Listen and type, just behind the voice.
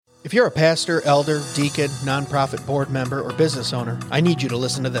If you're a pastor, elder, deacon, nonprofit board member, or business owner, I need you to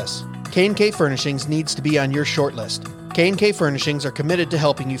listen to this. K&K Furnishings needs to be on your short list. K&K Furnishings are committed to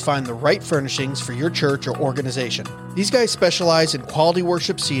helping you find the right furnishings for your church or organization. These guys specialize in quality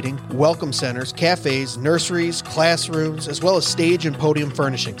worship seating, welcome centers, cafes, nurseries, classrooms, as well as stage and podium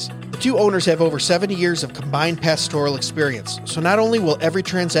furnishings. The two owners have over 70 years of combined pastoral experience, so not only will every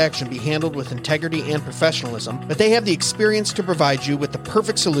transaction be handled with integrity and professionalism, but they have the experience to provide you with the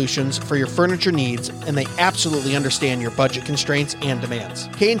perfect solutions for your furniture needs, and they absolutely understand your budget constraints and demands.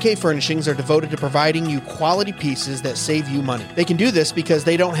 K&K Furnishings are devoted to providing you quality pieces that save you money. They can do this because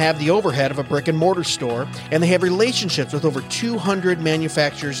they don't have the overhead of a brick and mortar store, and they have relationships with over 200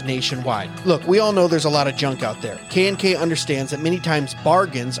 manufacturers nationwide. Look, we all know there's a lot of junk out there. K&K understands that many times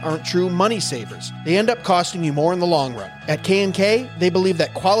bargains aren't true money savers. They end up costing you more in the long run. At K&K, they believe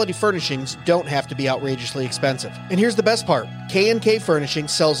that quality furnishings don't have to be outrageously expensive. And here's the best part. K&K Furnishing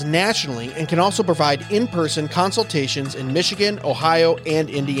sells nationally and can also provide in-person consultations in Michigan, Ohio, and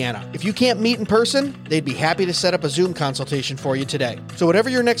Indiana. If you can't meet in person, they'd be happy to set up a Zoom consultation for you today. So whatever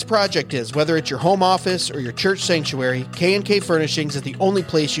your next project is, whether it's your home office or your church sanctuary, K&K Furnishings is the only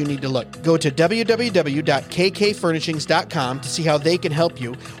place you need to look. Go to www.kkfurnishings.com to see how they can help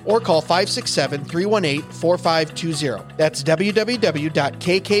you, or call 567-318-4520. That's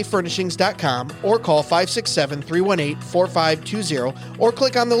www.kkfurnishings.com, or call 567-318-4520, or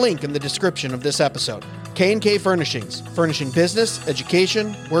click on the link in the description of this episode. K&K Furnishings, furnishing business,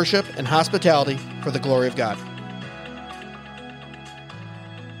 education, worship, and hospitality for the glory of God.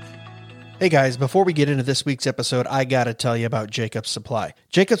 Hey guys, before we get into this week's episode, I gotta tell you about Jacobs Supply.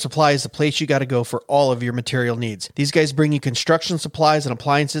 Jacobs Supply is the place you gotta go for all of your material needs. These guys bring you construction supplies and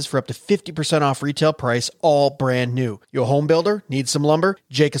appliances for up to 50% off retail price, all brand new. You a home builder? Need some lumber?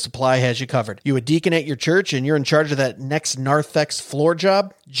 Jacobs Supply has you covered. You a deacon at your church and you're in charge of that next Narthex floor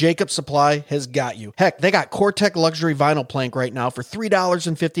job? Jacobs Supply has got you. Heck, they got Cortec luxury vinyl plank right now for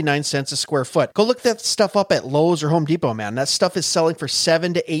 $3.59 a square foot. Go look that stuff up at Lowe's or Home Depot, man. That stuff is selling for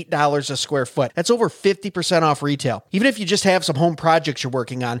 $7 to $8 a square foot. That's over 50% off retail. Even if you just have some home projects you're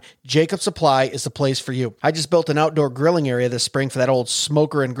working on, Jacobs Supply is the place for you. I just built an outdoor grilling area this spring for that old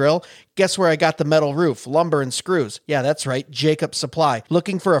smoker and grill. Guess where I got the metal roof, lumber, and screws? Yeah, that's right, Jacobs Supply.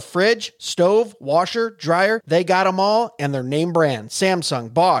 Looking for a fridge, stove, washer, dryer? They got them all, and they're name brand.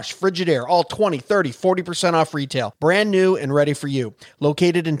 Samsung, Bosch, Frigidaire, all 20, 30, 40% off retail. Brand new and ready for you.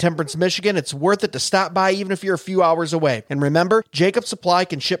 Located in Temperance, Michigan, it's worth it to stop by even if you're a few hours away. And remember, Jacobs Supply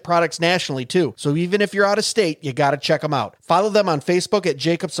can ship products nationally too, so even if you're out of state, you gotta check them out. Follow them on Facebook at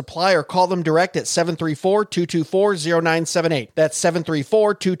Jacobs Supply or call them direct at 734-224-0978. That's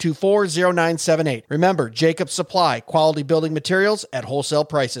 734-224-0978. Remember, Jacobs Supply, quality building materials at wholesale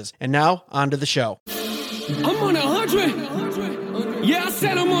prices. And now, on to the show. I'm on 100. Yeah, I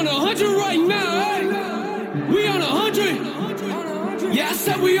said I'm on 100 right now. Hey. We on 100. Yeah, I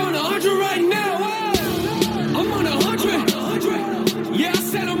said we on 100 right now. Hey. I'm on 100. Yeah, I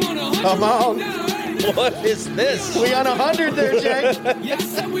said I'm on 100. Come on. Right now, hey. What is this? We on 100 there, Jay. Yeah, I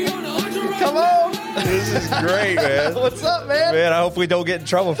said we on 100 right Come now. on. This is great, man. What's up, man? Man, I hope we don't get in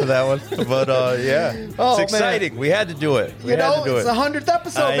trouble for that one. But, yeah. Oh, it's exciting. man. We had to do it. We had to do it's it. the 100th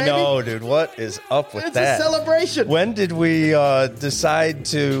episode, I baby. know, dude. What is up with It's that? a celebration. When did we decide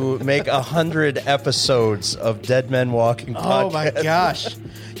to make 100 episodes of Dead Men Walking podcast? Oh, my gosh.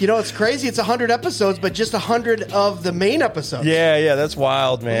 You know, it's crazy. It's 100 episodes, but just 100 of the main episodes. Yeah, that's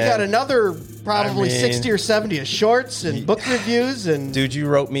wild, man. We got another probably I mean, 60 or 70 of shorts and book reviews. And Dude, you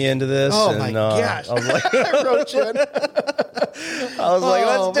wrote me into this. oh, and, my gosh. I was like, I wrote you in. let's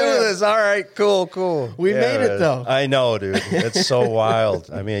do man. this. All right, cool. We made it, man. though. I know, dude. It's so wild.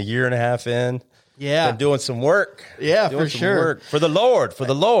 I mean, a year and a half in. Yeah. Been doing some work. Yeah, Doing for some sure. work. For the Lord.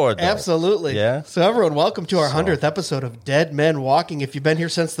 Though. Absolutely. Yeah. So everyone, welcome to our 100th episode of Dead Men Walking. If you've been here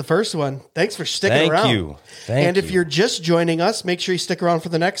since the first one, thanks for sticking Thank around. you. Thank and if you. you're just joining us, make sure you stick around for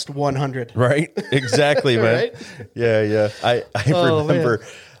the next 100. Right? Exactly, man. Right? Yeah. I Oh, remember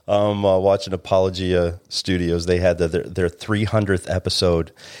watching Apologia Studios. They had their 300th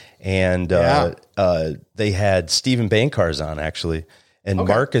episode, and they had Stephen Bankars on, actually. And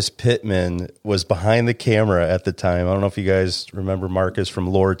Okay. Marcus Pittman was behind the camera at the time. I don't know if you guys remember Marcus from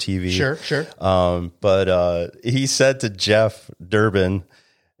Lore TV. Sure. But he said to Jeff Durbin,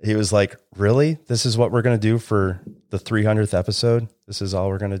 he was like, really? This is what we're going to do for the 300th episode? This is all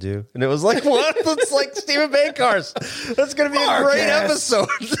we're going to do? And it was like, what? It's like Stephen Bankars. That's going to be a great episode.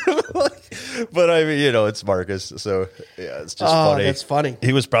 But I mean, it's Marcus. So yeah, it's just funny. That's funny.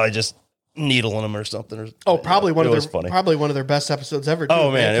 He was probably just needling him or something. Probably one it of was their funny. probably one of their best episodes ever. Too.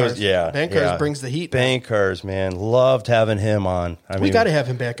 Oh man, Bankers. it was Bankers brings the heat. Bankers, man, loved having him on. We got to have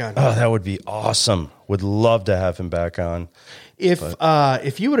him back on. Oh, that would be awesome. Would love to have him back on.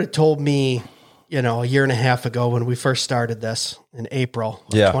 If you would have told me, a year and a half ago when we first started this in April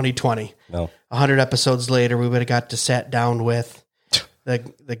of 2020, 100 episodes later, we would have got to sat down with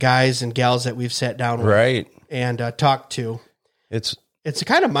the guys and gals that we've sat down with, right, and talked to. It's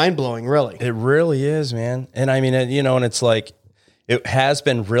kind of mind blowing, really. It really is, man. And I mean, and it's like, it has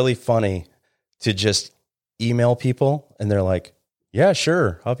been really funny to just email people and they're like, yeah,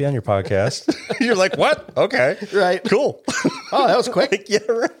 sure, I'll be on your podcast. You're like, what? Okay. Right. Cool. Oh, that was quick. Yeah,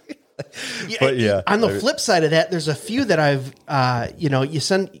 right. But yeah. On the flip side of that, there's a few that I've, you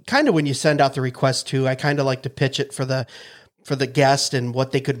send kind of when you send out the request to, I kind of like to pitch it for the guest and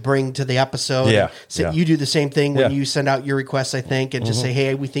what they could bring to the episode. Yeah. So you do the same thing when you send out your requests, I think, and just say,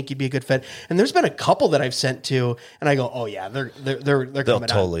 hey, we think you'd be a good fit. And there's been a couple that I've sent to, and I go, oh yeah, they're coming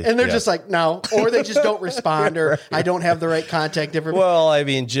totally, on. And they're just like, no, or they just don't respond, or I don't have the right contact information. Well, I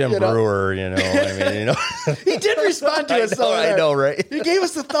mean, Jim Brewer, he did respond to us. I know, right? He gave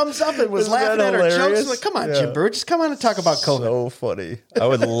us the thumbs up and was laughing at our jokes. Like, come on, Jim Brewer, just come on and talk about COVID. So funny. I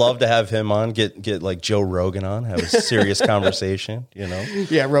would love to have him on, get like Joe Rogan on, have a serious conversation.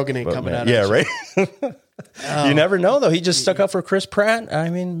 Yeah, Rogan ain't coming out. Yeah, right. You never know, though. He just stuck up for Chris Pratt. I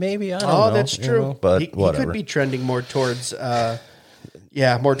mean, maybe I don't know. Oh, that's true. But he whatever. could be trending more towards,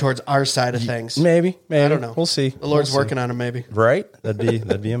 more towards our side of things. Maybe. I don't know. We'll see. The Lord's working on him. Maybe. Right?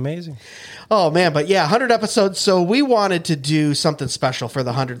 That'd be amazing. Oh man, but yeah, 100 episodes. So we wanted to do something special for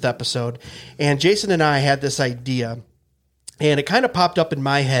the 100th episode, and Jason and I had this idea, and it kind of popped up in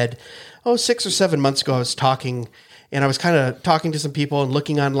my head. 6 or 7 months ago, I was talking. And I was kind of talking to some people and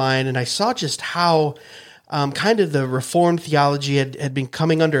looking online, and I saw just how kind of the Reformed theology had been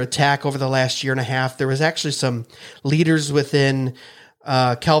coming under attack over the last year and a half. There was actually some leaders within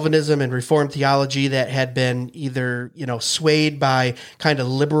Calvinism and Reformed theology that had been either, swayed by kind of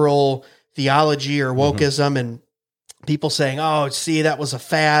liberal theology or wokeism, and people saying, oh, see, that was a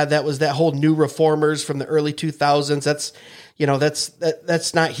fad. That was that whole new reformers from the early 2000s.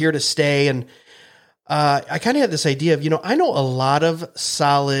 That's not here to stay. And I kind of had this idea of, I know a lot of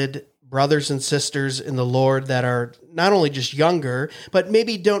solid brothers and sisters in the Lord that are not only just younger, but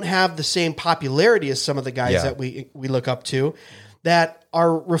maybe don't have the same popularity as some of the guys that we look up to, that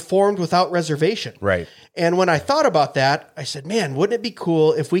are reformed without reservation. Right. And when I thought about that, I said, man, wouldn't it be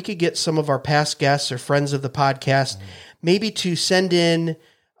cool if we could get some of our past guests or friends of the podcast maybe to send in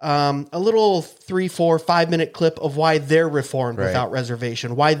a little 3, 4, 5 minute clip of why they're reformed without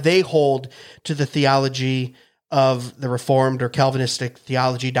reservation, why they hold to the theology of the Reformed or Calvinistic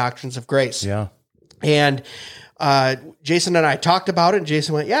theology doctrines of grace. Yeah. And Jason and I talked about it, and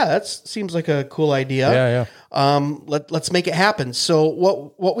Jason went, yeah, that seems like a cool idea. Yeah. Let's make it happen. So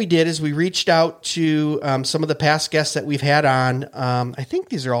what we did is we reached out to some of the past guests that we've had on. I think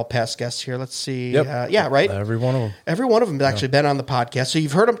these are all past guests here. Let's see. Yep. Yeah, right? Every one of them. Every one of them has actually been on the podcast. So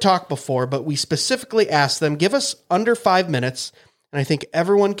you've heard them talk before, but we specifically asked them, give us under 5 minutes. And I think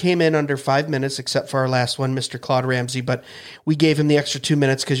everyone came in under 5 minutes except for our last one, Mr. Claude Ramsey. But we gave him the extra 2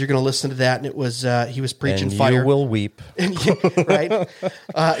 minutes because you're going to listen to that. And it was he was preaching and fire. You will weep, right?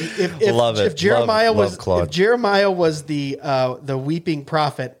 If Jeremiah if Jeremiah was the weeping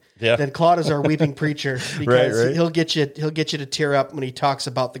prophet, then Claude is our weeping preacher because he'll get you to tear up when he talks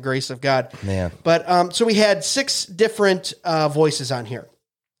about the grace of God. Man, but so we had 6 different voices on here,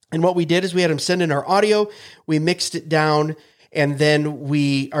 and what we did is we had them send in our audio, we mixed it down. And then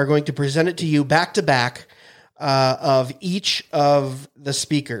we are going to present it to you back to back of each of the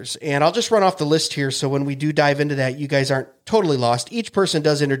speakers. And I'll just run off the list here. So when we do dive into that, you guys aren't totally lost. Each person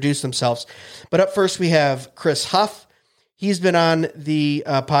does introduce themselves. But up first, we have Chris Huff. He's been on the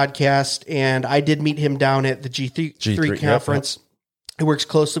podcast, and I did meet him down at the G3 conference. Yep. He works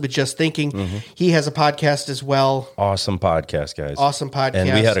closely with Just Thinking. Mm-hmm. He has a podcast as well. Awesome podcast, guys. Awesome podcast.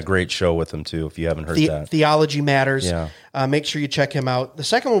 And we had a great show with him, too, if you haven't heard that. Theology Matters. Yeah. Make sure you check him out. The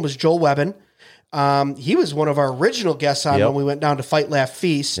second one was Joel Webbin. He was one of our original guests on when we went down to Fight, Laugh,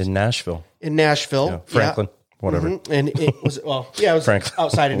 Feast. In Nashville. Yeah. Franklin. Whatever. Mm-hmm. And it was, Franklin.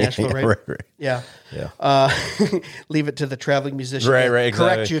 Outside of Nashville, right? Right. Yeah. Leave it to the traveling musician. Right, exactly.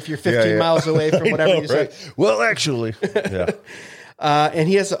 Correct you if you're 15 miles away from whatever you say. Well, actually. Yeah. And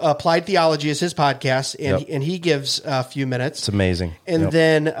he has Applied Theology as his podcast, and he gives a few minutes. It's amazing. And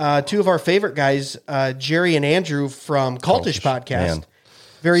then 2 of our favorite guys, Jerry and Andrew from Cultish Podcast. Man.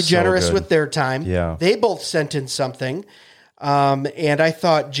 Very generous with their time. Yeah. They both sent in something. And I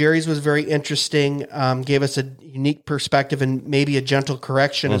thought Jerry's was very interesting, gave us a unique perspective and maybe a gentle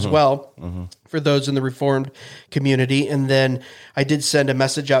correction as well for those in the Reformed community. And then I did send a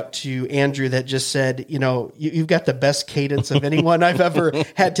message out to Andrew that just said, you've got the best cadence of anyone I've ever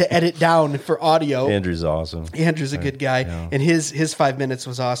had to edit down for audio. Andrew's awesome. Andrew's a good guy, and his 5 minutes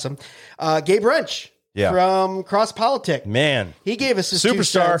was awesome. Gabe Wrench. Yeah. From Cross Politic. Man. He gave us his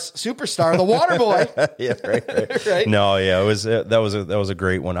Superstar. Superstar, the water boy. Yeah, right. Right? No, yeah, that was a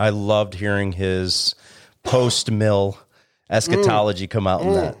great one. I loved hearing his post-mill eschatology come out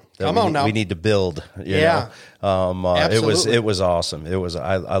in that. Come on now. We need to build. You know? Absolutely. It was awesome.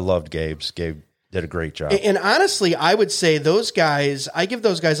 I loved Gabe's. Gabe did a great job. And honestly, I would say I give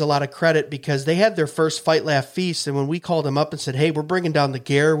those guys a lot of credit because they had their first Fight Laugh Feast. And when we called them up and said, hey, we're bringing down the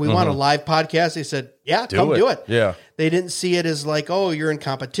gear, we want a live podcast, they said, yeah, come do it. Yeah. They didn't see it as like, oh, you're in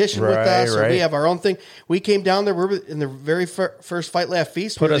competition with us, or we have our own thing. We came down there, we were in the very first Fight Laugh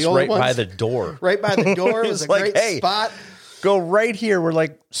Feast. Put us right by the door. Right by the door. It was a like, great spot. Go right here. We're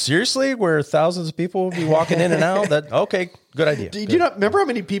like, seriously? Where thousands of people will be walking in and out? Okay, good idea. Do you not remember how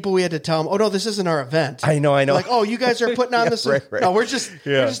many people we had to tell them, oh, no, this isn't our event? I know. Like, oh, you guys are putting on this. Right. No, we're just a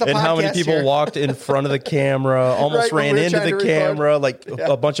podcast. And how many people here. walked in front of the camera, almost ran into the camera, like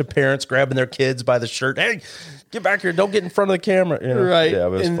a bunch of parents grabbing their kids by the shirt. Hey, get back here. Don't get in front of the camera. Right. Yeah, it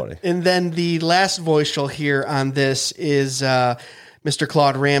was funny. And then the last voice you'll hear on this is Mr.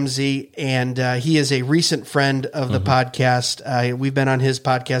 Claude Ramsey, and he is a recent friend of the podcast. We've been on his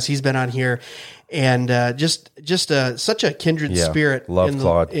podcast. He's been on here, and just such a kindred spirit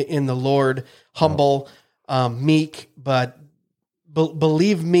Claude. In the Lord, humble, meek, but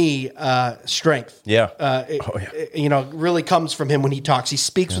believe me, strength. Yeah. Really comes from him when he talks. He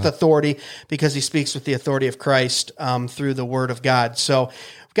speaks with authority because he speaks with the authority of Christ through the Word of God. So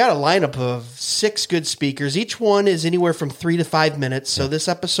we've got a lineup of 6 good speakers. Each one is anywhere from 3 to 5 minutes. So this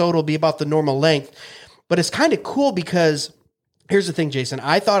episode will be about the normal length. But it's kind of cool because here's the thing, Jason.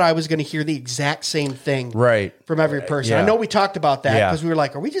 I thought I was going to hear the exact same thing from every person. I know we talked about that because we were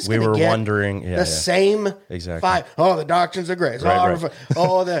like, are we just going to get wondering the same 5? Oh, the doctrines of grace.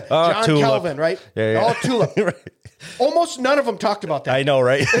 Oh, the John Tulip. Calvin, right? Oh, Tulip. Almost none of them talked about that. I know,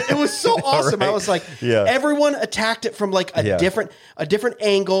 right? It was so awesome. Right. I was like, everyone attacked it from like a different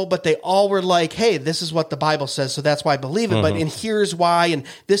angle, but they all were like, hey, this is what the Bible says, so that's why I believe it. But and here's why, and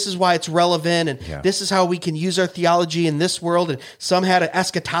this is why it's relevant, and this is how we can use our theology in this world. And some had an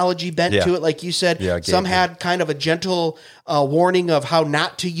eschatology bent to it, like you said. Some had kind of a gentle warning of how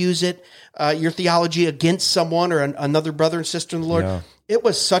not to use it, your theology against someone or another brother and sister in the Lord. Yeah. It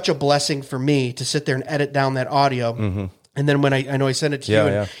was such a blessing for me to sit there and edit down that audio. And then when I know I sent it to you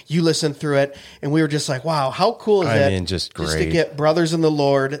and you listened through it, and we were just like, wow, how cool is that? Just great. Just to get brothers in the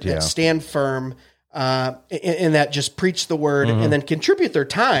Lord that stand firm and that just preach the word and then contribute their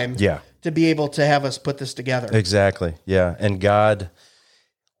time to be able to have us put this together. Exactly. Yeah. And God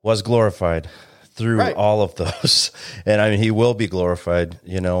was glorified through all of those. And I mean, he will be glorified,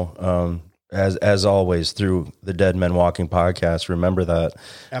 as always, through the Dead Men Walking podcast. Remember that.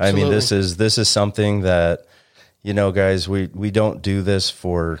 Absolutely. I mean, this is something that, guys, we don't do this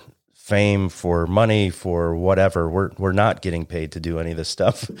for fame, for money, for whatever. We're not getting paid to do any of this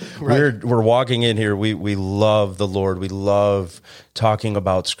stuff. Right. We're walking in here. We love the Lord. We love talking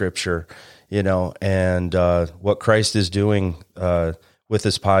about Scripture, and what Christ is doing with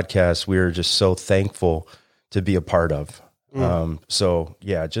this podcast. We are just so thankful to be a part of. But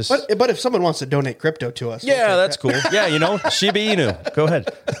if someone wants to donate crypto to us, that's cool. Yeah, Shiba Inu, go ahead.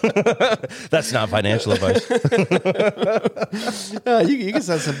 That's not financial advice. You can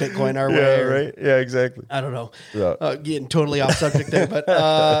send some Bitcoin our way. Yeah, right. Yeah, exactly. I don't know. Getting totally off subject there, but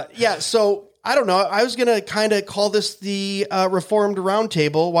so I don't know. I was going to kind of call this the Reformed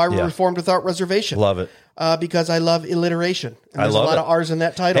Roundtable. Why we're Reformed without reservation. Love it. Because I love alliteration. And there's a lot of R's in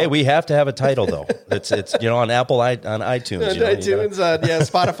that title. Hey, we have to have a title though. It's on Apple, on iTunes.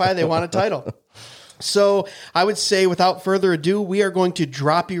 Spotify, they want a title. So I would say without further ado, we are going to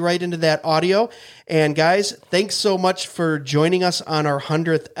drop you right into that audio. And guys, thanks so much for joining us on our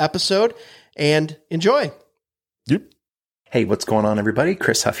 100th episode, and enjoy. Yep. Hey, what's going on, everybody?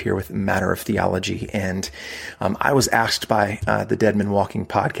 Chris Huff here with Matter of Theology. And I was asked by the Dead Men Walking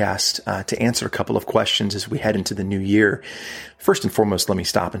podcast to answer a couple of questions as we head into the new year. First and foremost, let me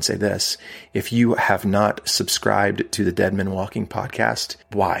stop and say this. If you have not subscribed to the Dead Men Walking podcast,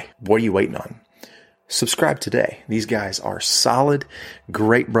 why? What are you waiting on? Subscribe today. These guys are solid,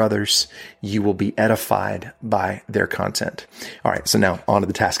 great brothers. You will be edified by their content. All right, so now on to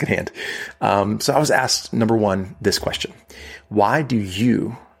the task at hand. So I was asked, number one, this question. Why do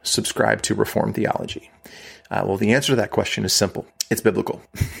you subscribe to Reformed theology? Well, the answer to that question is simple. It's biblical.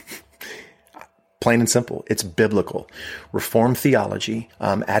 Plain and simple. It's biblical. Reformed theology,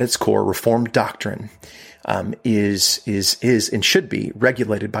 at its core, Reformed doctrine, is and should be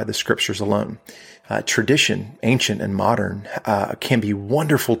regulated by the Scriptures alone. Tradition, ancient and modern, can be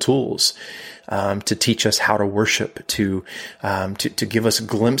wonderful tools to teach us how to worship, to give us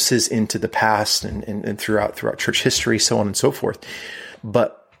glimpses into the past and throughout church history, so on and so forth.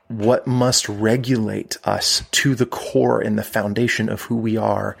 But what must regulate us to the core and the foundation of who we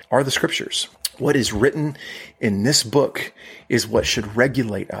are the Scriptures. What is written in this book is what should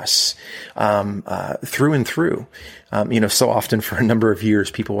regulate us through and through. So often for a number of years,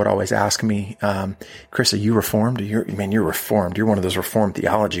 people would always ask me, Chris, are you Reformed? You're Reformed. You're one of those Reformed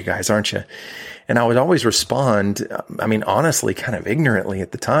theology guys, aren't you? And I would always respond, honestly, kind of ignorantly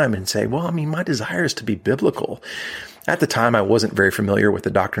at the time and say, well, my desire is to be biblical. At the time, I wasn't very familiar with the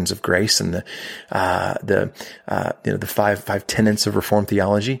doctrines of grace and the five tenets of Reformed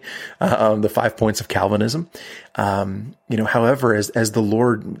theology, the 5 points of Calvinism. However, as the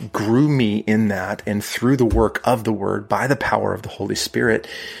Lord grew me in that and through the work of the Word by the power of the Holy Spirit,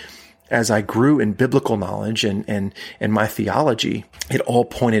 as I grew in biblical knowledge and my theology, it all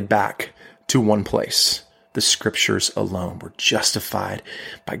pointed back to one place. The Scriptures alone. We're justified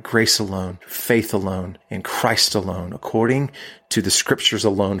by grace alone, faith alone, in Christ alone, according to the Scriptures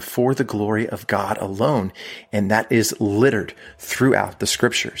alone, for the glory of God alone. And that is littered throughout the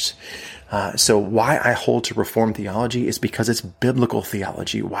Scriptures. So why I hold to Reformed theology is because it's biblical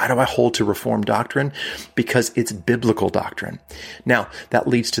theology. Why do I hold to Reformed doctrine? Because it's biblical doctrine. Now, that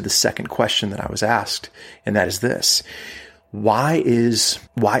leads to the second question that I was asked, and that is this. Why is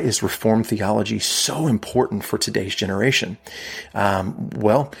Reformed theology so important for today's generation?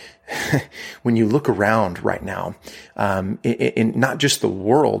 Well, when you look around right now, in not just the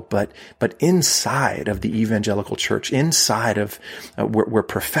world, but inside of the evangelical church, inside of where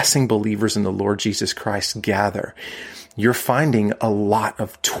professing believers in the Lord Jesus Christ gather, you're finding a lot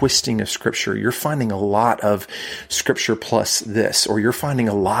of twisting of Scripture. You're finding a lot of Scripture plus this, or you're finding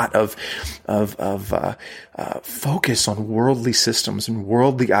a lot of focus on worldly systems and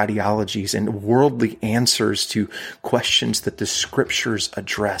worldly ideologies and worldly answers to questions that the Scriptures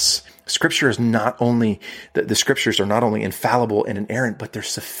address. Scripture is not only, the Scriptures are not only infallible and inerrant, but they're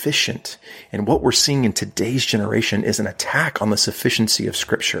sufficient. And what we're seeing in today's generation is an attack on the sufficiency of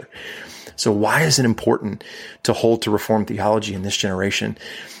Scripture. So why is it important to hold to Reformed theology in this generation?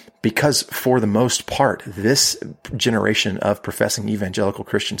 Because for the most part, this generation of professing evangelical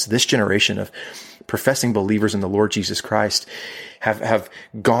Christians, this generation of professing believers in the Lord Jesus Christ have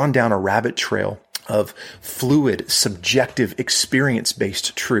gone down a rabbit trail of fluid, subjective,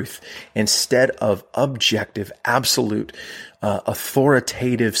 experience-based truth instead of objective, absolute,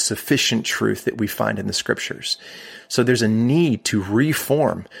 authoritative, sufficient truth that we find in the Scriptures. So there's a need to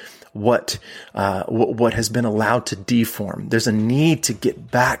reform what has been allowed to deform. There's a need to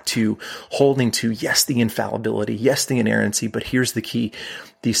get back to holding to, yes, the infallibility, yes, the inerrancy, but here's the key,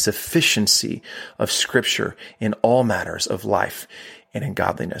 the sufficiency of Scripture in all matters of life and in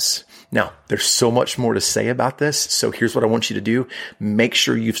godliness. Now, there's so much more to say about this, so here's what I want you to do. Make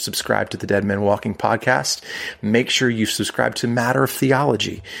sure you've subscribed to the Dead Men Walking podcast. Make sure you've subscribed to Matter of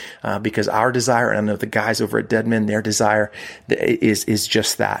Theology, because our desire, and I know the guys over at Dead Men, their desire is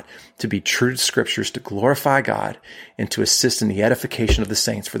just that, to be true to Scriptures, to glorify God, and to assist in the edification of the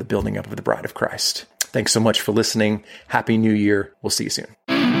saints for the building up of the bride of Christ. Thanks so much for listening. Happy New Year. We'll see you soon.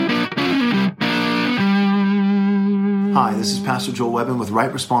 Hi, this is Pastor Joel Webbin with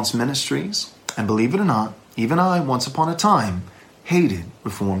Right Response Ministries, and believe it or not, even I, once upon a time, hated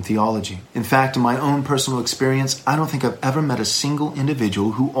Reformed theology. In fact, in my own personal experience, I don't think I've ever met a single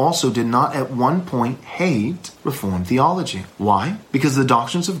individual who also did not at one point hate Reformed theology. Why? Because the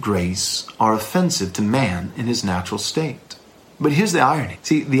doctrines of grace are offensive to man in his natural state. But here's the irony.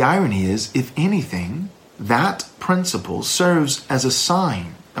 See, the irony is, if anything, that principle serves as a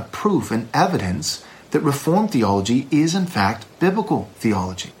sign, a proof, an evidence that Reformed theology is in fact biblical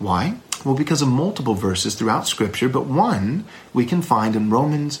theology. Why? Well, because of multiple verses throughout Scripture, but one we can find in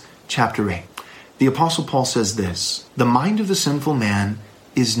Romans chapter 8. The Apostle Paul says this: the mind of the sinful man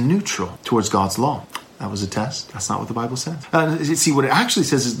is neutral towards God's law. That was a test. That's not what the Bible says. See, what it actually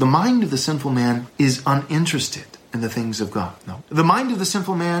says is the mind of the sinful man is uninterested in the things of God. No. The mind of the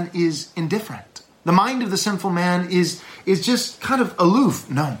sinful man is indifferent. The mind of the sinful man is just kind of aloof.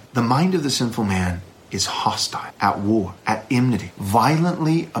 No. The mind of the sinful man is hostile, at war, at enmity,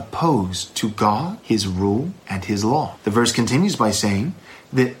 violently opposed to God, His rule, and His law. The verse continues by saying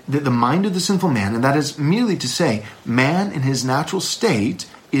that the mind of the sinful man, and that is merely to say, man in his natural state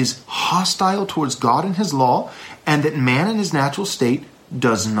is hostile towards God and his law, and that man in his natural state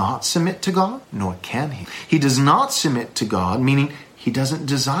does not submit to God, nor can he. He does not submit to God, meaning he doesn't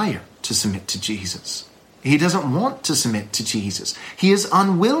desire to submit to Jesus. He doesn't want to submit to Jesus. He is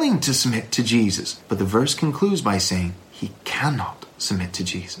unwilling to submit to Jesus. But the verse concludes by saying he cannot submit to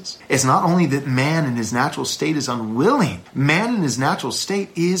Jesus. It's not only that man in his natural state is unwilling, man in his natural state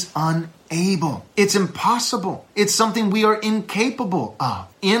is unable. It's impossible. It's something we are incapable of.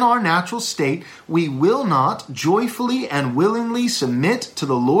 In our natural state, we will not joyfully and willingly submit to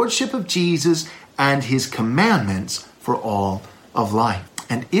the lordship of Jesus and his commandments for all of life.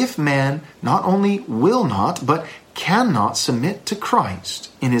 And if man not only will not, but cannot submit to Christ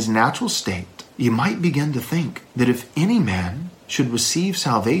in his natural state, you might begin to think that if any man should receive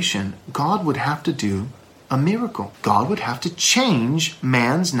salvation, God would have to do a miracle. God would have to change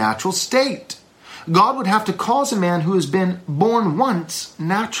man's natural state. God would have to cause a man who has been born once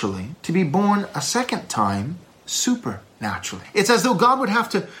naturally to be born a second time supernaturally. It's as though God would have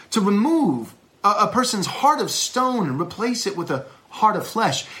to remove a person's heart of stone and replace it with a heart of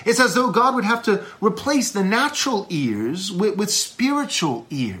flesh. It's as though God would have to replace the natural ears with spiritual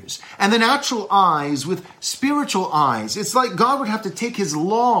ears, and the natural eyes with spiritual eyes. It's like God would have to take his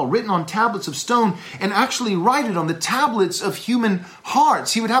law written on tablets of stone and actually write it on the tablets of human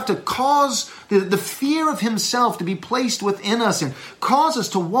hearts. He would have to cause the fear of himself to be placed within us and cause us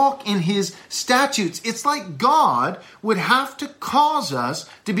to walk in his statutes. It's like God would have to cause us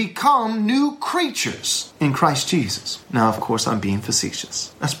to become new creatures in Christ Jesus. Now, of course, I'm being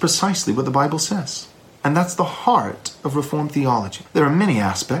facetious. That's precisely what the Bible says. And that's the heart of Reformed theology. There are many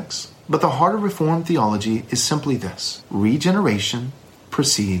aspects, but the heart of Reformed theology is simply this: regeneration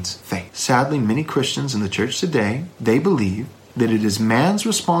precedes faith. Sadly, many Christians in the church today, they believe that it is man's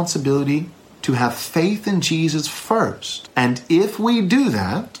responsibility to have faith in Jesus first. And if we do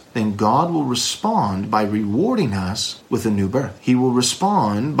that, then God will respond by rewarding us with a new birth. He will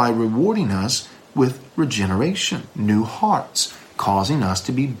respond by rewarding us with regeneration, new hearts, causing us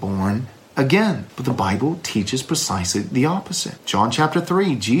to be born again. But the Bible teaches precisely the opposite. John chapter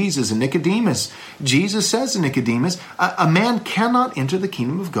 3, Jesus and Nicodemus. Jesus says to Nicodemus, a man cannot enter the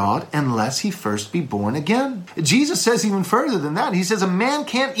kingdom of God unless he first be born again. Jesus says even further than that. He says a man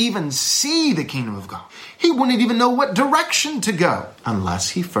can't even see the kingdom of God. He wouldn't even know what direction to go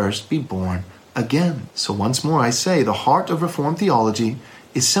unless he first be born again. So once more I say, the heart of Reformed theology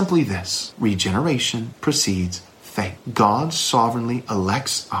is simply this: regeneration precedes faith. God sovereignly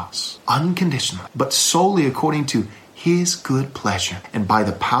elects us unconditionally, but solely according to his good pleasure. And by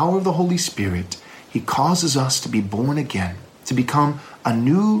the power of the Holy Spirit, he causes us to be born again, to become a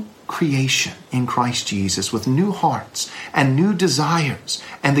new creation in Christ Jesus with new hearts and new desires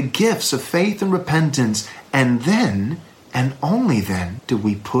and the gifts of faith and repentance. And then, and only then, do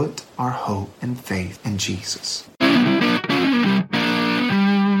we put our hope and faith in Jesus.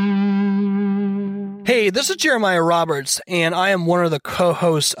 Hey, this is Jeremiah Roberts, and I am one of the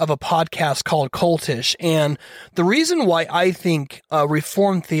co-hosts of a podcast called Cultish. And the reason why I think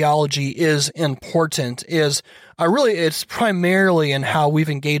Reformed theology is important is it's primarily in how we've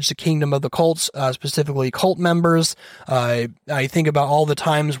engaged the kingdom of the cults, specifically cult members. I think about all the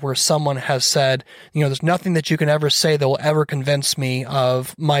times where someone has said, there's nothing that you can ever say that will ever convince me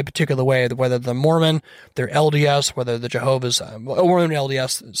of my particular way, whether they're Mormon, they're LDS, whether the Jehovah's, Mormon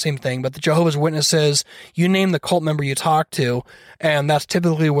LDS, same thing, but the Jehovah's Witnesses, you name the cult member you talk to, and that's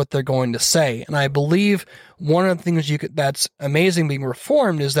typically what they're going to say. And I believe one of the things that's amazing being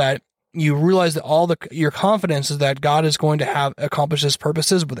Reformed is that you realize that your confidence is that God is going to accomplish his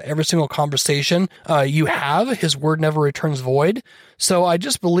purposes with every single conversation you have. His word never returns void. So I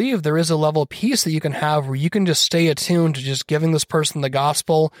just believe there is a level of peace that you can have where you can just stay attuned to just giving this person the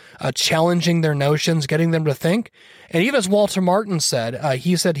gospel, challenging their notions, getting them to think. And even as Walter Martin said,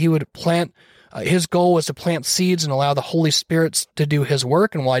 he said he would plant his goal was to plant seeds and allow the Holy Spirit to do his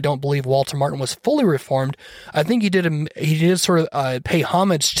work. And while I don't believe Walter Martin was fully Reformed, I think he did sort of pay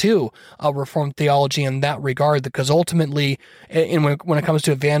homage to Reformed theology in that regard, because ultimately, when it comes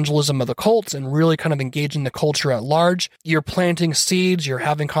to evangelism of the cults and really kind of engaging the culture at large, you're planting seeds, you're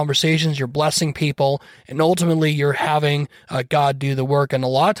having conversations, you're blessing people, and ultimately you're having God do the work. And a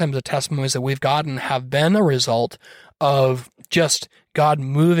lot of times the testimonies that we've gotten have been a result of just God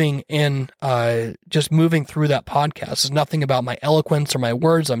moving just moving through that podcast. It's nothing about my eloquence or my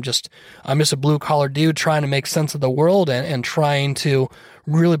words. I'm just a blue collar dude trying to make sense of the world and trying to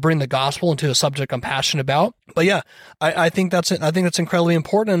really bring the gospel into a subject I'm passionate about. But yeah, I think that's incredibly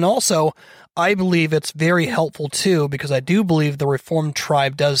important. And also, I believe it's very helpful too, because I do believe the Reformed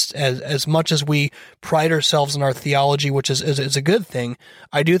tribe does, as much as we pride ourselves in our theology, which is a good thing.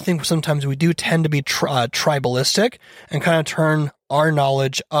 I do think sometimes we do tend to be tribalistic and kind of turn our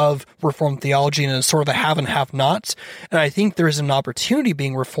knowledge of Reformed theology into sort of a have and have nots. And I think there is an opportunity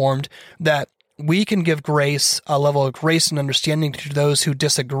being Reformed that we can give grace, a level of grace and understanding to those who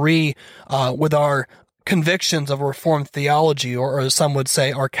disagree with our convictions of Reformed theology, or as some would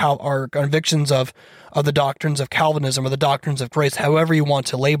say, our convictions of the doctrines of Calvinism or the doctrines of grace, however you want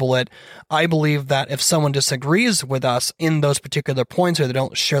to label it. I believe that if someone disagrees with us in those particular points, or they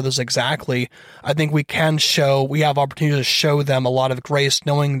don't share those exactly, I think we have opportunity to show them a lot of grace,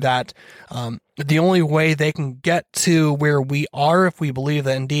 knowing that the only way they can get to where we are, if we believe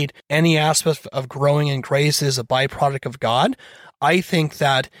that indeed any aspect of growing in grace is a byproduct of God, I think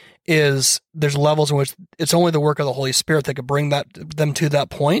that there's levels in which it's only the work of the Holy Spirit that could bring them to that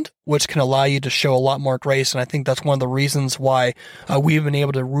point, which can allow you to show a lot more grace. And I think that's one of the reasons why we've been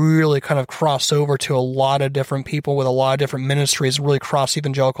able to really kind of cross over to a lot of different people with a lot of different ministries, really cross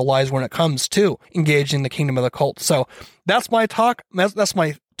evangelical lines when it comes to engaging the kingdom of the cult. So that's my talk. That's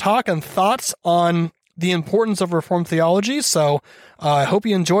my talk and thoughts on the importance of Reformed theology. So I hope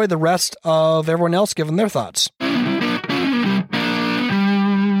you enjoy the rest of everyone else giving their thoughts.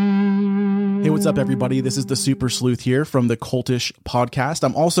 Hey, what's up, everybody? This is the Super Sleuth here from the Cultish podcast.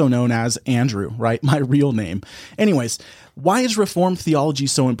 I'm also known as Andrew, right? My real name. Anyways, why is Reformed theology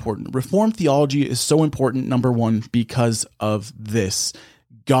so important? Reformed theology is so important, number one, because of this.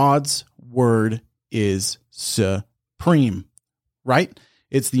 God's word is supreme, right?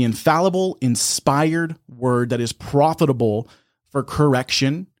 It's the infallible, inspired word that is profitable for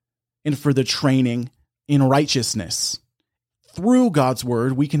correction and for the training in righteousness. Through God's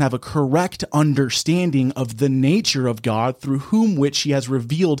word, we can have a correct understanding of the nature of God, through whom which he has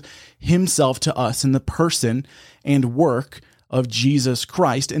revealed himself to us in the person and work of Jesus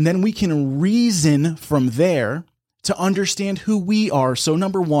Christ. And then we can reason from there to understand who we are. So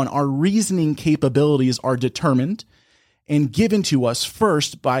number one, our reasoning capabilities are determined and given to us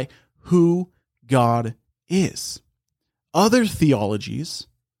first by who God is. Other theologies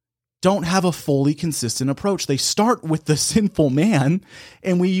don't have a fully consistent approach. They start with the sinful man,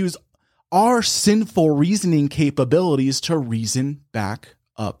 and we use our sinful reasoning capabilities to reason back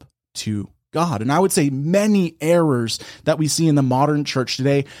up to God. And I would say many errors that we see in the modern church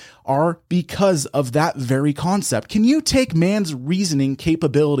today are because of that very concept. Can you take man's reasoning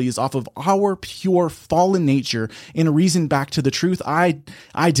capabilities off of our pure fallen nature and reason back to the truth? I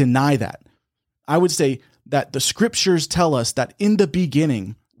deny that. I would say that the scriptures tell us that in the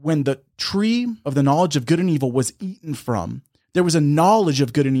beginning, when the tree of the knowledge of good and evil was eaten from, there was a knowledge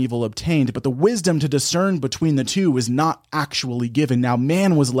of good and evil obtained, but the wisdom to discern between the two was not actually given. Now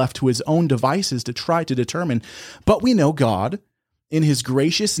man was left to his own devices to try to determine. But we know God, in his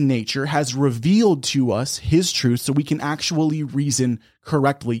gracious nature, has revealed to us his truth so we can actually reason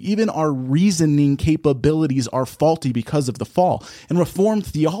correctly. Even our reasoning capabilities are faulty because of the fall. And Reformed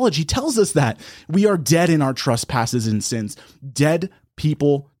theology tells us that we are dead in our trespasses and sins. Dead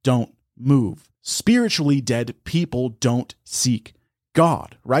people don't move. Spiritually dead people don't seek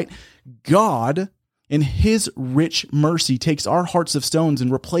God, right? God, in his rich mercy, takes our hearts of stones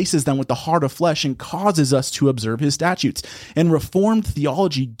and replaces them with the heart of flesh and causes us to observe his statutes. And Reformed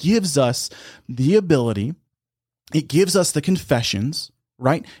theology gives us the ability, it gives us the confessions,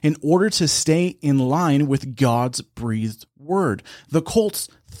 right, in order to stay in line with God's breathed word. The cults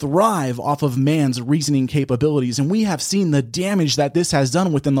thrive off of man's reasoning capabilities, and we have seen the damage that this has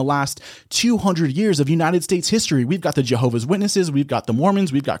done within the last 200 years of United States history. We've got the Jehovah's Witnesses, we've got the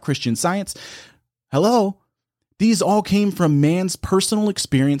Mormons, we've got Christian Science. Hello? These all came from man's personal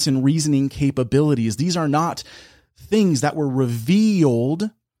experience and reasoning capabilities. These are not things that were revealed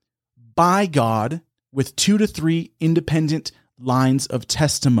by God with 2 to 3 independent lines of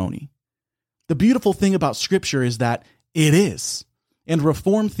testimony. The beautiful thing about Scripture is that it is. And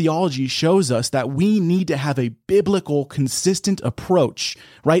Reformed theology shows us that we need to have a biblical, consistent approach,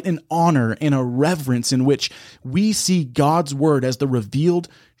 right? An honor and a reverence in which we see God's word as the revealed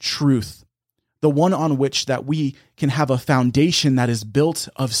truth, the one on which that we can have a foundation that is built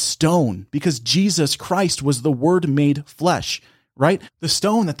of stone, because Jesus Christ was the word made flesh, right? The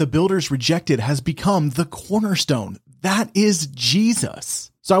stone that the builders rejected has become the cornerstone. That is Jesus.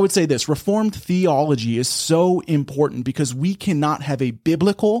 So I would say this, Reformed theology is so important because we cannot have a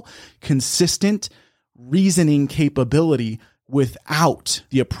biblical, consistent reasoning capability without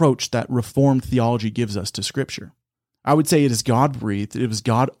the approach that Reformed theology gives us to Scripture. I would say it is God-breathed. It is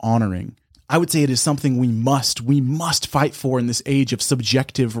God-honoring. I would say it is something we must fight for in this age of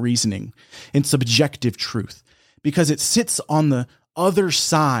subjective reasoning and subjective truth, because it sits on the other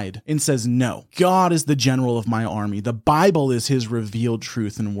side and says, no, God is the general of my army. The Bible is his revealed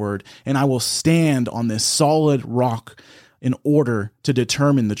truth and word, and I will stand on this solid rock in order to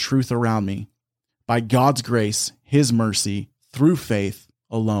determine the truth around me by God's grace, his mercy, through faith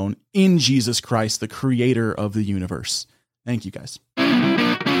alone in Jesus Christ, the creator of the universe. Thank you, guys.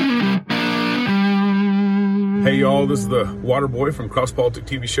 Hey y'all, this is the Waterboy from Cross Politic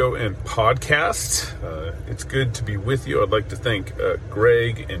TV show and podcast. It's good to be with you. I'd like to thank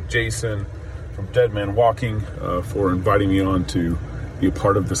Greg and Jason from Dead Man Walking for inviting me on to be a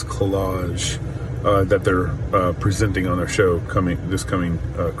part of this collage that they're presenting on their show this coming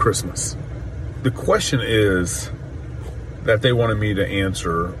Christmas. The question is that they wanted me to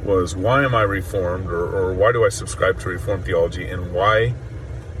answer was, why am I Reformed, or why do I subscribe to Reformed theology, and why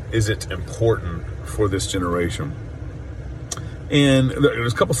is it important for this generation? And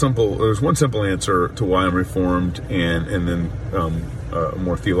there's one simple answer to why I'm Reformed, and then a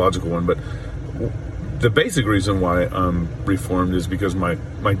more theological one. But the basic reason why I'm Reformed is because my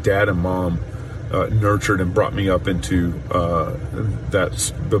dad and mom nurtured and brought me up into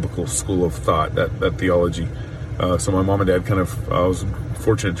that biblical school of thought, that theology. So my mom and dad I was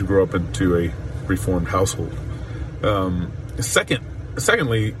fortunate to grow up into a Reformed household.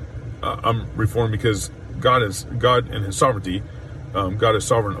 Secondly, I'm Reformed because God in his sovereignty. God is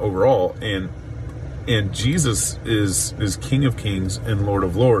sovereign over all, and Jesus is King of Kings and Lord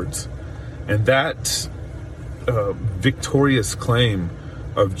of Lords, and that victorious claim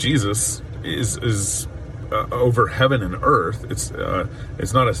of Jesus is over heaven and earth. It's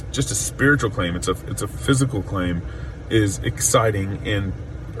not just a spiritual claim. It's a physical claim. Is exciting and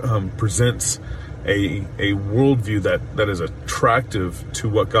presents a worldview that is attractive to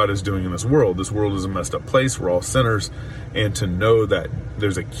what God is doing in this world. This world is a messed up place. We're all sinners, and to know that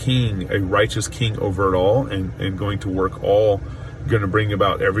there's a king, a righteous king over it all, and going to work all, going to bring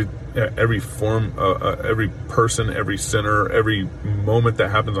about every form, every person, every sinner, every moment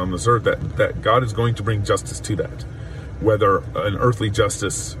that happens on this earth, that God is going to bring justice to that, whether an earthly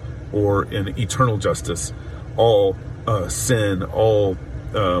justice or an eternal justice. All sin, all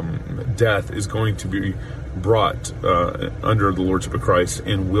death is going to be brought under the lordship of Christ,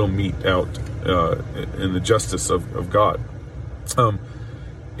 and will meet out in the justice of God.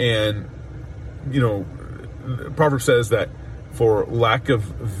 And Proverbs says that for lack of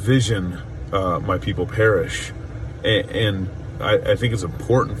vision my people perish, and I think it's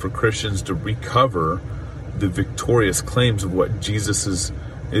important for Christians to recover the victorious claims of what Jesus is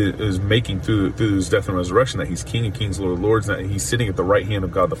making through his death and resurrection, that he's King of Kings, Lord of Lords, and that he's sitting at the right hand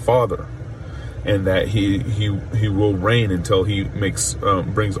of God the Father, and that he will reign until he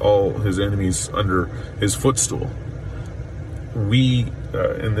brings all his enemies under his footstool.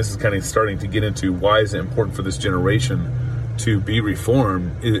 And this is kind of starting to get into why is it important for this generation to be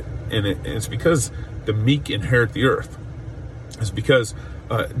reformed, it's because the meek inherit the earth. It's because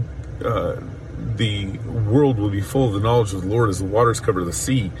the world will be full of the knowledge of the Lord as the waters cover the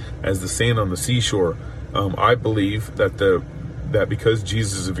sea, as the sand on the seashore. I believe that because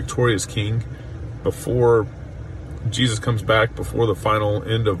Jesus is a victorious king, before Jesus comes back, before the final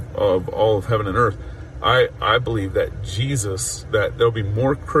end of all of heaven and earth, I believe that there'll be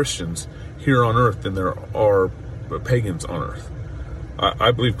more Christians here on earth than there are pagans on earth.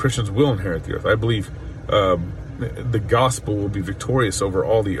 I believe Christians will inherit the earth. I believe the gospel will be victorious over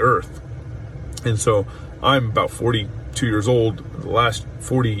all the earth. And so I'm about 42 years old. The last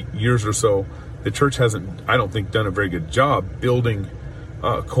 40 years or so, the church hasn't, I don't think, done a very good job building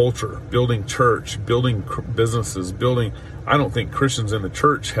culture, building church, building businesses, I don't think Christians in the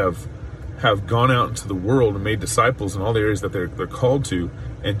church have gone out into the world and made disciples in all the areas that they're called to,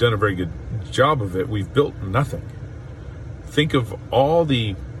 and done a very good job of it. We've built nothing. Think of all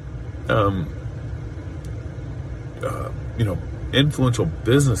the influential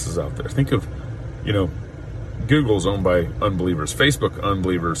businesses out there. Think of Google's owned by unbelievers, Facebook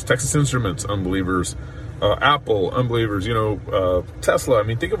unbelievers, Texas Instruments unbelievers, Apple unbelievers, Tesla. I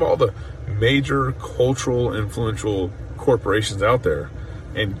mean, think of all the major cultural influential corporations out there,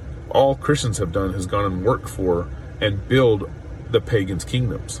 and all Christians have done has gone and worked for and build the pagans'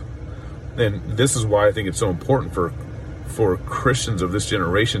 kingdoms. And this is why I think it's so important for Christians of this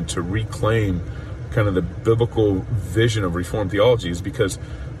generation to reclaim kind of the biblical vision of Reformed theology, is because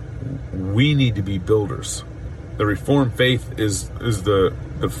we need to be builders. The Reformed faith is the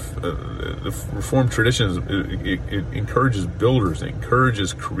Reformed tradition. It encourages builders, it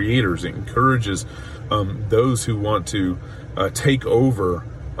encourages creators, it encourages those who want to take over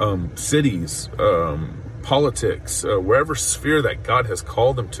cities, politics, wherever sphere that God has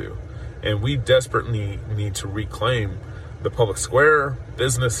called them to. And we desperately need to reclaim the public square,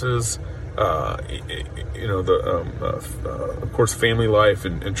 businesses, of course, family life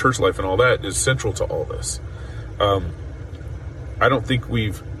and church life and all that is central to all this. I don't think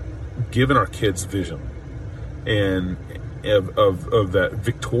we've given our kids vision and of that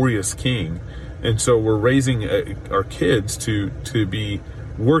victorious king. And so we're raising our kids to be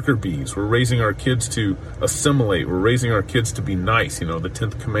worker bees. We're raising our kids to assimilate. We're raising our kids to be nice. The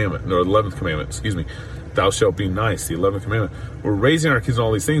 10th commandment, or 11th commandment, thou shalt be nice, the 11th commandment. We're raising our kids on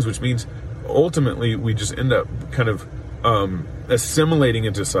all these things, which means ultimately we just end up kind of assimilating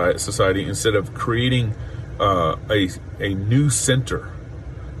into society instead of creating a new center,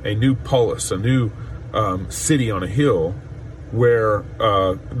 a new polis, a new city on a hill where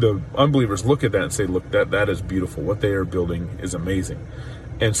the unbelievers look at that and say, look, that is beautiful. What they are building is amazing.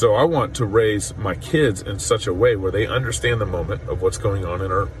 And so I want to raise my kids in such a way where they understand the moment of what's going on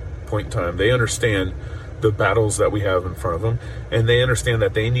in our point in time. They understand the battles that we have in front of them, and they understand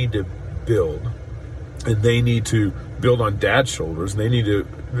that they need to build, and they need to build on Dad's shoulders, and they need to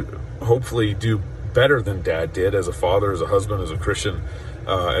hopefully do better than Dad did as a father, as a husband, as a Christian,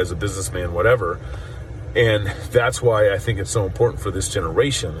 as a businessman, whatever. And that's why I think it's so important for this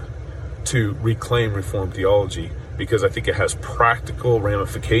generation to reclaim Reformed theology, because I think it has practical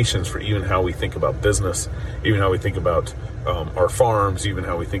ramifications for even how we think about business, even how we think about our farms, even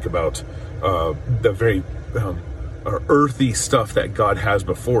how we think about the very earthy stuff that God has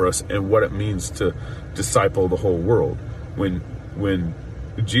before us and what it means to disciple the whole world. When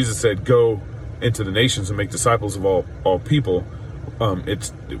Jesus said, go into the nations and make disciples of all people,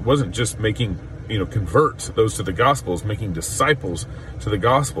 it wasn't just making converts those to the gospel, is making disciples to the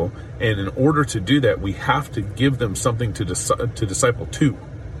gospel. And in order to do that, we have to give them something to disciple to.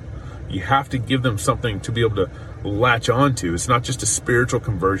 You have to give them something to be able to latch on to. It's not just a spiritual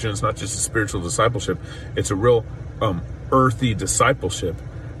conversion. It's not just a spiritual discipleship. It's a real earthy discipleship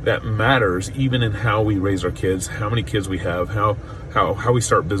that matters even in how we raise our kids, how many kids we have, how we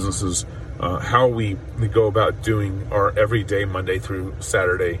start businesses, how we go about doing our everyday Monday through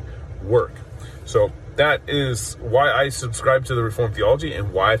Saturday work. So that is why I subscribe to the Reformed theology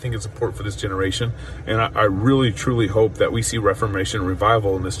and why I think it's important for this generation. And I really, truly hope that we see Reformation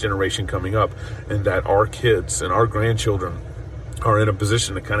revival in this generation coming up, and that our kids and our grandchildren are in a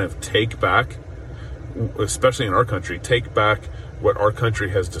position to kind of take back, especially in our country, take back what our country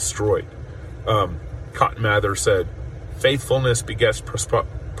has destroyed. Cotton Mather said, faithfulness begets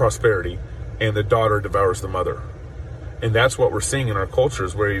prosperity, and the daughter devours the mother. And that's what we're seeing in our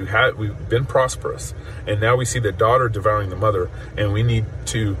cultures, where we've been prosperous, and now we see the daughter devouring the mother. And we need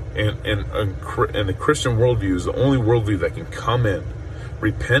to, and the Christian worldview is the only worldview that can come in,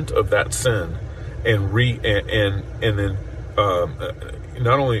 repent of that sin, and then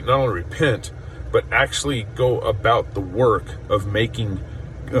not only repent, but actually go about the work of making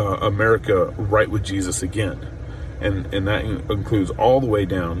America right with Jesus again, and that includes all the way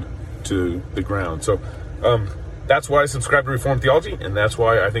down to the ground. So. That's why I subscribe to Reformed theology, and that's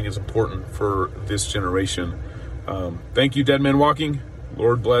why I think it's important for this generation. Thank you, Dead Man Walking.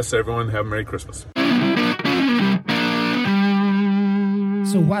 Lord bless everyone. Have a Merry Christmas.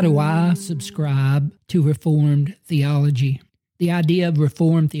 So why do I subscribe to Reformed theology? The idea of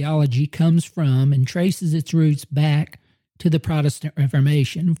Reformed theology comes from and traces its roots back to the Protestant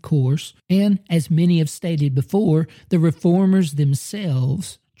Reformation, of course. And as many have stated before, the Reformers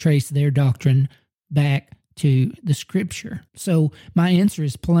themselves trace their doctrine back to the Scripture. So my answer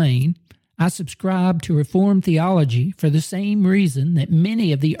is plain. I subscribe to Reformed theology for the same reason that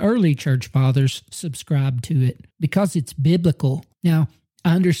many of the early church fathers subscribed to it, because it's biblical. Now,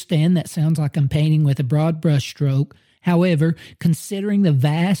 I understand that sounds like I'm painting with a broad brushstroke. However, considering the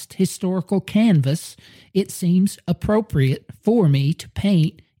vast historical canvas, it seems appropriate for me to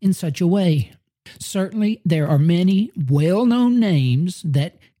paint in such a way. Certainly, there are many well-known names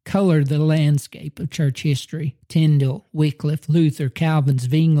that color the landscape of church history. Tyndale, Wycliffe, Luther, Calvin,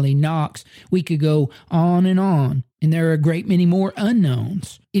 Zwingli, Knox. We could go on, and there are a great many more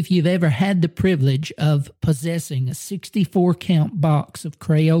unknowns. If you've ever had the privilege of possessing a 64-count box of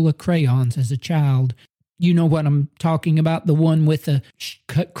Crayola crayons as a child, you know what I'm talking about, the one with the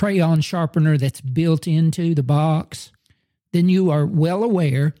crayon sharpener that's built into the box. Then you are well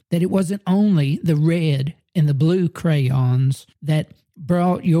aware that it wasn't only the red and the blue crayons that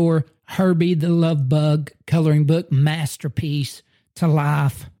brought your Herbie the Love Bug coloring book masterpiece to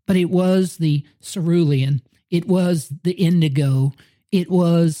life. But it was the cerulean, it was the indigo, it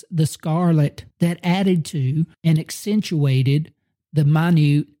was the scarlet that added to and accentuated the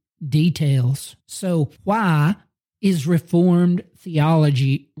minute details. So why is Reformed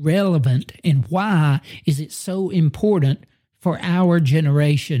theology relevant, and why is it so important for our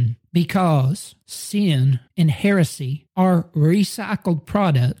generation? Because sin and heresy are recycled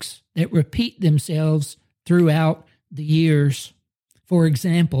products that repeat themselves throughout the years. For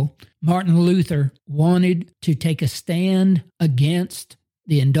example, Martin Luther wanted to take a stand against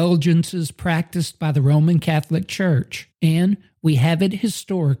the indulgences practiced by the Roman Catholic Church, and we have it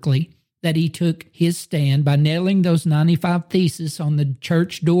historically that he took his stand by nailing those 95 Theses on the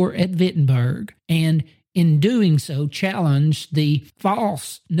church door at Wittenberg, and in doing so challenged the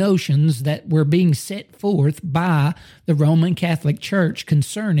false notions that were being set forth by the Roman Catholic Church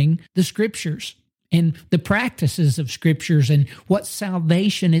concerning the Scriptures and the practices of Scriptures and what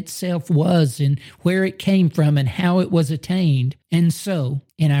salvation itself was and where it came from and how it was attained. And so,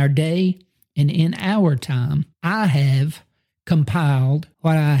 in our day and in our time, I have compiled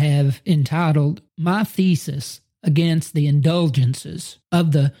what I have entitled my thesis against the indulgences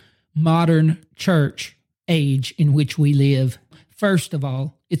of the modern church age in which we live. First of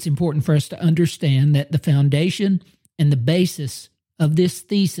all, it's important for us to understand that the foundation and the basis of this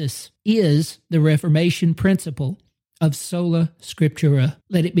thesis is the Reformation principle of sola scriptura.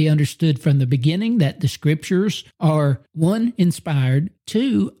 Let it be understood from the beginning that the Scriptures are 1, inspired,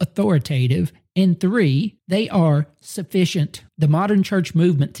 2, authoritative, and 3, they are sufficient. The modern church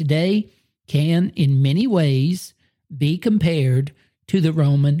movement today can, in many ways, be compared to the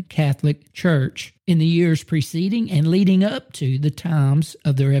Roman Catholic Church in the years preceding and leading up to the times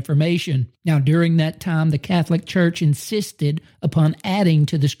of the Reformation. Now, during that time, the Catholic Church insisted upon adding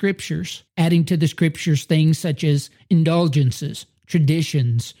to the Scriptures things such as indulgences,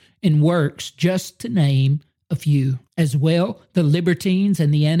 traditions, and works, just to name a few. As well, the Libertines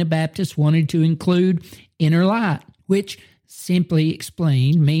and the Anabaptists wanted to include inner light, which simply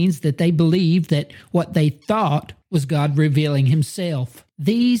explained means that they believed that what they thought was God revealing himself.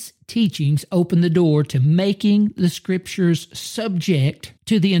 These teachings open the door to making the Scriptures subject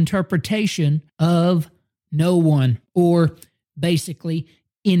to the interpretation of no one, or basically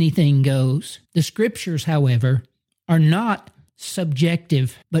anything goes. The Scriptures, however, are not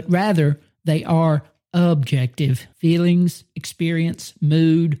subjective, but rather they are objective. Feelings, experience,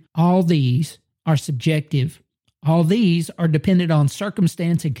 mood, all these are subjective. All these are dependent on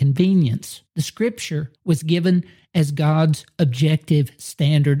circumstance and convenience. The Scripture was given as God's objective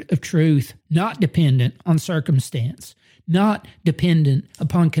standard of truth, not dependent on circumstance, not dependent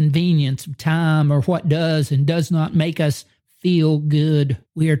upon convenience of time or what does and does not make us feel good.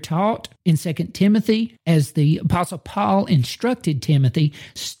 We are taught in 2 Timothy, as the Apostle Paul instructed Timothy,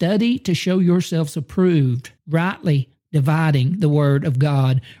 study to show yourselves approved, rightly dividing the Word of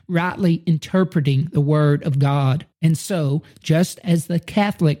God, rightly interpreting the Word of God. And so, just as the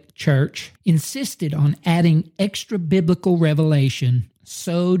Catholic Church insisted on adding extra biblical revelation,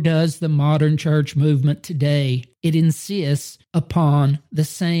 so does the modern church movement today. It insists upon the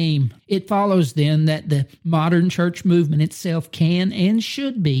same. It follows then that the modern church movement itself can and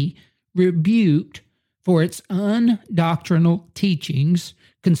should be rebuked for its undoctrinal teachings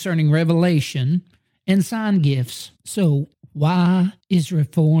concerning revelation and sign gifts. So why is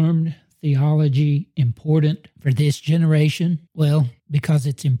Reformed theology important for this generation? Well, because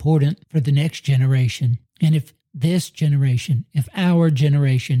it's important for the next generation. And if our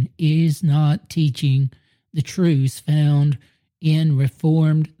generation is not teaching the truths found in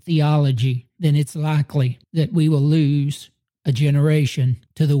Reformed theology, then it's likely that we will lose a generation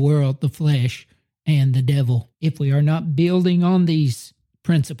to the world, the flesh, and the devil. If we are not building on these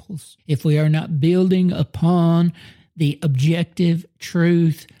principles, if we are not building upon the objective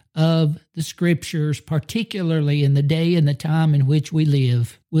truth of the Scriptures, particularly in the day and the time in which we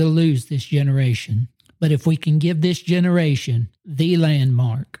live, we'll lose this generation. But if we can give this generation the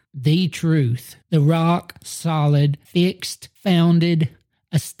landmark, the truth, the rock solid, fixed, founded,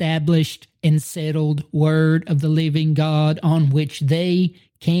 established, and settled Word of the living God on which they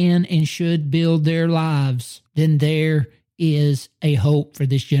can and should build their lives, then there is a hope for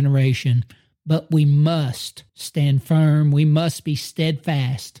this generation. But we must stand firm, we must be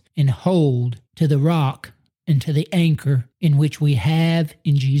steadfast, and hold to the rock and to the anchor in which we have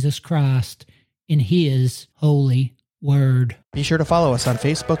in Jesus Christ, in His holy Word. Be sure to follow us on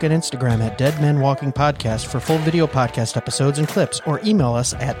Facebook and Instagram at Dead Men Walking Podcast for full video podcast episodes and clips, or email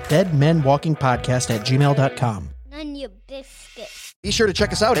us at deadmenwalkingpodcast@gmail.com. None your biscuits. Be sure to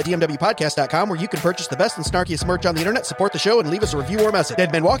check us out at dmwpodcast.com, where you can purchase the best and snarkiest merch on the internet, support the show, and leave us a review or message.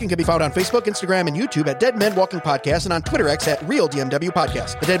 Dead Men Walking can be found on Facebook, Instagram, and YouTube at Dead Men Walking Podcast, and on Twitter X at Real DMW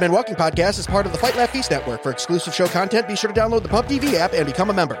Podcast. The Dead Men Walking Podcast is part of the Fight Laugh Feast Network. For exclusive show content, be sure to download the Pub TV app and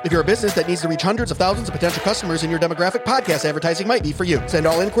become a member. If you're a business that needs to reach hundreds of thousands of potential customers in your demographic, podcast advertising might be for you. Send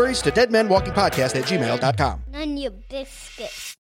all inquiries to deadmenwalkingpodcast@gmail.com. None your biscuits.